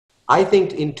I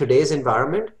think in today's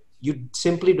environment, you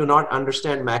simply do not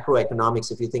understand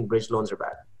macroeconomics if you think bridge loans are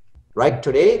bad. Right?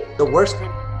 Today, the worst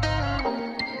kind.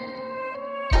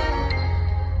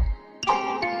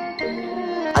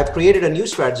 I've created a new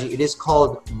strategy. It is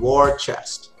called War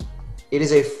Chest. It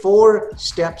is a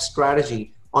 4-step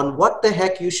strategy on what the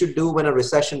heck you should do when a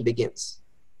recession begins.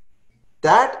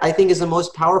 That, I think, is the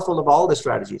most powerful of all the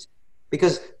strategies.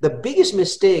 Because the biggest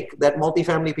mistake that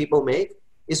multifamily people make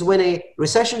is when a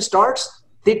recession starts,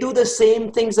 they do the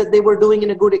same things that they were doing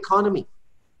in a good economy.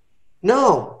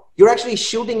 No, you're actually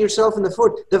shooting yourself in the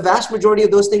foot. The vast majority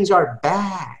of those things are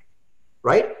bad,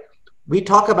 right? We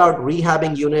talk about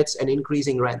rehabbing units and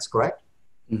increasing rents, correct?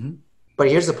 Mm-hmm. But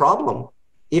here's the problem.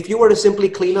 If you were to simply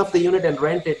clean up the unit and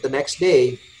rent it the next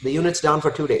day, the unit's down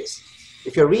for 2 days.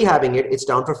 If you're rehabbing it, it's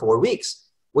down for 4 weeks.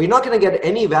 Well, you're not going to get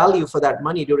any value for that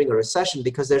money during a recession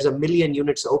because there's 1 million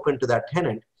units open to that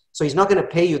tenant. So he's not going to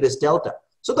pay you this delta.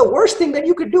 So the worst thing that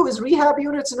you could do is rehab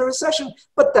units in a recession.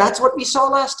 But that's what we saw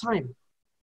last time.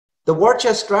 The war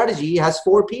chest strategy has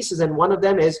 4 pieces, and one of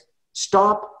them is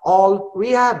stop all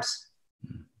rehabs,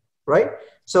 right?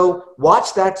 So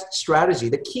watch that strategy.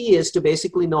 The key is to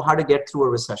basically know how to get through a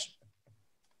recession,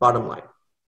 bottom line.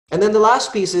 And then the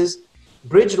last piece is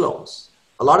bridge loans.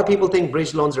 A lot of people think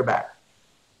bridge loans are bad.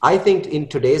 I think in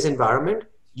today's environment,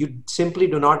 you simply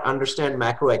do not understand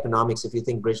macroeconomics if you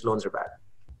think bridge loans are bad,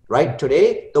 right?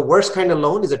 Today, the worst kind of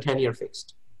loan is a 10-year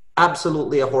fixed.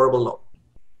 Absolutely a horrible loan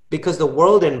because the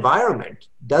world environment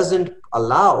doesn't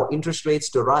allow interest rates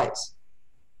to rise.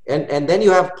 And then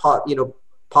you have,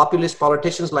 populist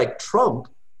politicians like Trump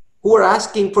who are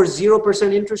asking for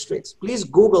 0% interest rates. Please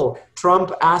Google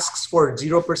Trump asks for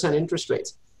 0% interest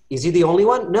rates. Is he the only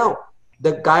one? No.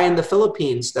 The guy in the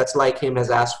Philippines that's like him has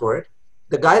asked for it.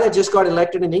 The guy that just got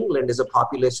elected in England is a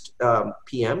populist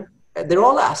PM. They're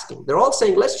all asking. They're all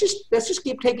saying, let's just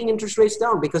keep taking interest rates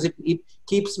down because it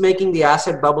keeps making the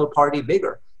asset bubble party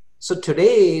bigger. So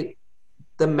today,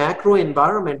 the macro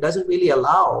environment doesn't really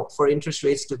allow for interest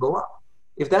rates to go up.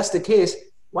 If that's the case,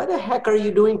 why the heck are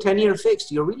you doing 10-year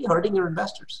fixed? You're really hurting your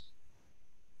investors.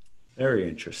 Very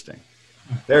interesting.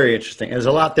 Very interesting. There's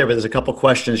a lot there, but there's a couple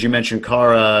questions. You mentioned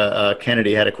Cara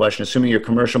Kennedy had a question. Assuming your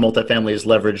commercial multifamily is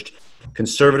leveraged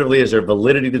conservatively, is there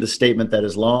validity to the statement that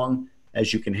as long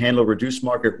as you can handle reduced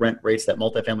market rent rates, that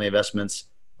multifamily investments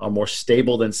are more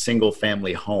stable than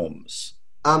single-family homes?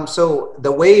 So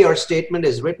the way your statement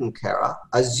is written, Cara,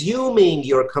 assuming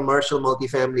your commercial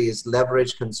multifamily is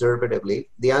leveraged conservatively,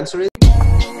 the answer is